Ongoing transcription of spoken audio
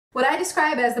What I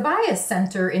describe as the bias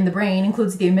center in the brain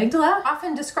includes the amygdala,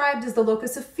 often described as the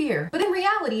locus of fear. But in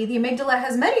reality, the amygdala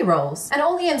has many roles, and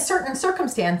only in certain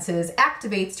circumstances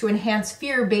activates to enhance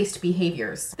fear-based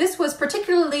behaviors. This was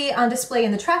particularly on display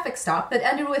in the traffic stop that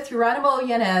ended with Geronimo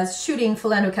Yanez shooting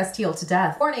Philando Castile to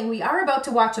death. Warning, we are about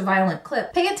to watch a violent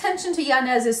clip. Pay attention to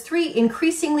Yanez's 3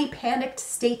 increasingly panicked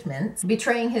statements,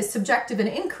 betraying his subjective and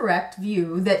incorrect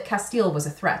view that Castile was a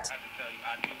threat.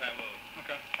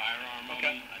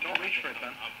 Don't reach for it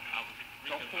then.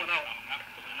 Don't pull it out.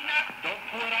 Don't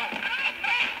pull it out.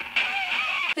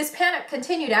 His panic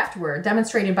continued afterward,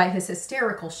 demonstrated by his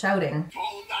hysterical shouting. I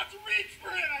told him not to reach for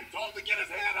it. I told him to get his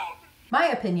hand out. My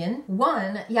opinion: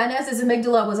 1, Yanez's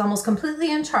amygdala was almost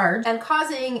completely in charge and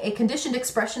causing a conditioned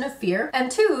expression of fear. And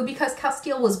 2, because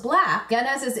Castile was black,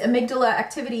 Yanez's amygdala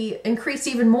activity increased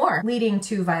even more, leading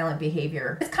to violent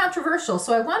behavior. It's controversial,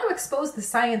 so I want to expose the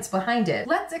science behind it.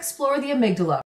 Let's explore the amygdala.